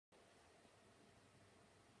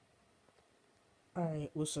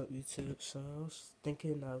Alright, what's up YouTube? So I was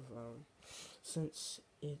thinking of since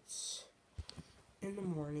it's in the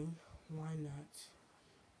morning, why not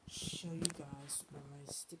show you guys my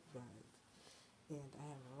stick bag? And I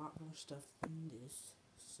have a lot more stuff than this.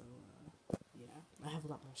 So yeah, I have a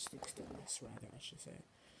lot more sticks than this rather I should say.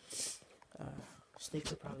 Sticks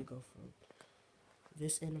would probably go from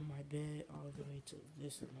this end of my bed all the way to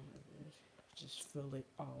this end of my bed. Just fill it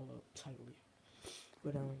all up tightly.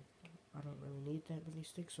 But I don't really need that many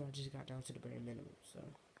sticks, so I just got down to the bare minimum. So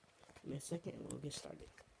in a second, and we'll get started.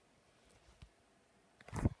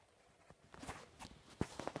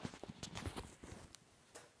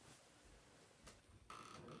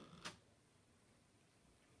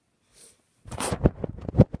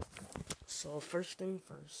 So first thing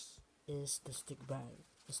first is the stick bag.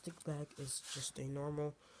 The stick bag is just a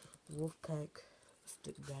normal Wolfpack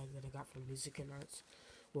stick bag that I got from Music and Arts.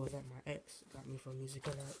 Well, that my ex got me from Music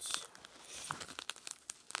and Arts.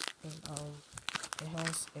 And it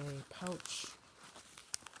has a pouch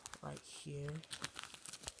right here.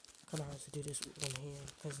 Kind of hard to do this with one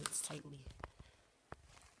hand because it's tightly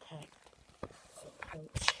packed. It's a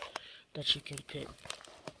pouch that you can put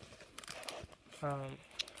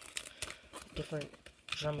different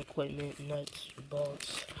drum equipment, nuts,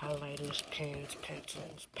 bolts, highlighters, pens,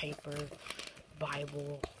 pencils, paper,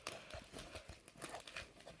 Bible,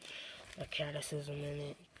 a catechism in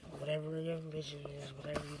it, whatever your religion is,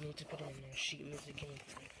 whatever you need to put in there, sheet music,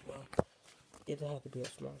 anything. Well, it doesn't have to be a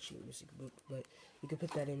small sheet music book, but you can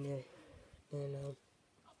put that in there.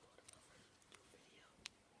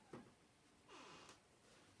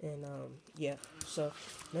 And yeah, so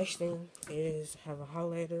next thing is have a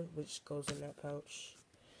highlighter which goes in that pouch,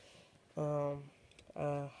 a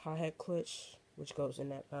hi-hat clutch which goes in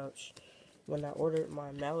that pouch. When I ordered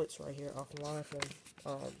my mallets right here offline from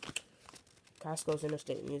Costco's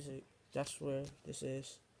Interstate Music, that's where this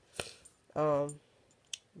is.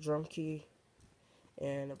 Drum key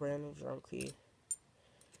and a brand new drum key,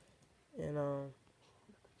 and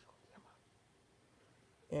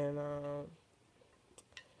and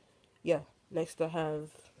yeah. Next I have,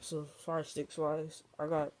 so far as sticks wise, I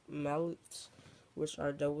got mallets which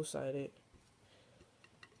are double sided,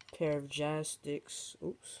 pair of jazz sticks.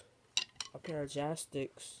 Oops. A pair of jazz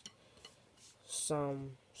sticks,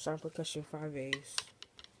 some sound percussion 5As,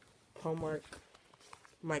 Hallmark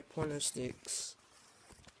mic pointer sticks,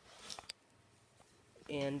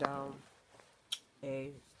 and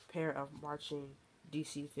a pair of marching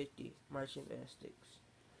DC-50 marching band sticks.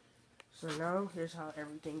 So now here's how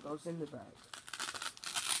everything goes in the bag.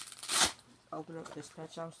 Open up this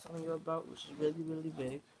patch I was telling you about, which is really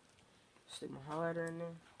big. Stick my highlighter in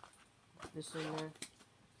there, this in there,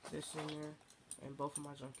 this in there, and both of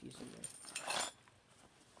my drum keys in there.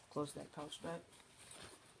 Close that pouch back.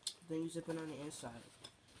 Then you zip it on the inside.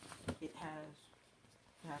 It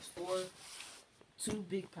has two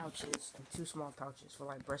big pouches and two small pouches for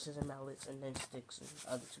like brushes and mallets, and then sticks and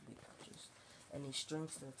other two big pouches. And these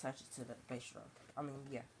strings to attach it to the bass drum. I mean,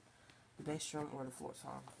 yeah, the bass drum or the floor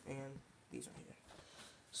tom, and these are here.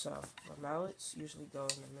 So the mallets usually go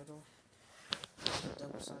in the middle.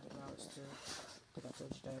 Double-sided mallets too. I think I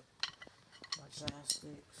told you that. My jazz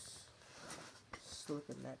sticks slip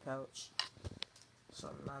in that pouch.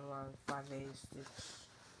 Some 9-line 5A sticks,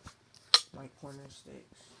 mic pointer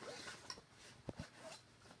sticks,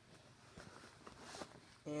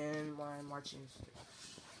 and my marching sticks.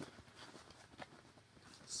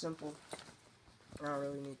 Simple. I don't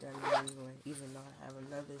really need that anyway, even though I have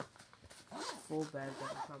another full bag that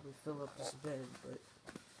will probably fill up this bed, but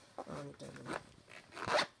I don't need that anymore.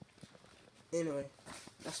 Anyway,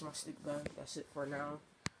 that's my stick bag. That's it for now.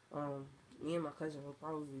 Me and my cousin will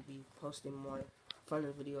probably be posting more fun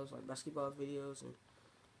videos, like basketball videos and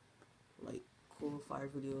like cool fire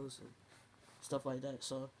videos and stuff like that.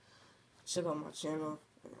 So check out my channel.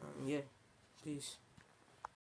 Yeah, peace.